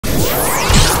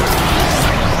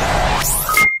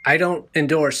I don't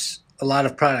endorse a lot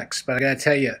of products, but I gotta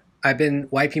tell you, I've been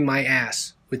wiping my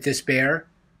ass with this bear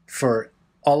for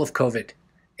all of COVID,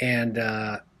 and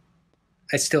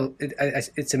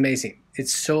it's amazing.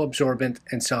 It's so absorbent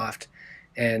and soft,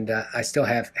 and I still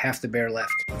have half the bear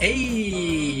left.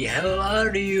 Hey, how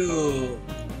are you?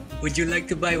 Would you like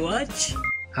to buy watch?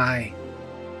 Hi,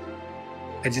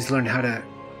 I just learned how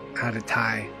to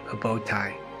tie a bow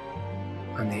tie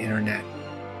on the internet,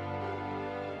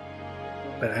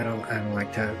 but I don't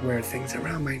like to wear things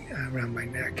around my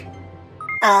neck.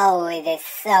 Oh, it is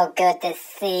so good to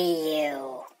see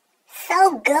you.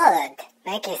 So good.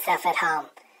 Make yourself at home.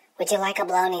 Would you like a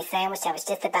bologna sandwich? I was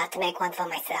just about to make one for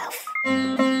myself.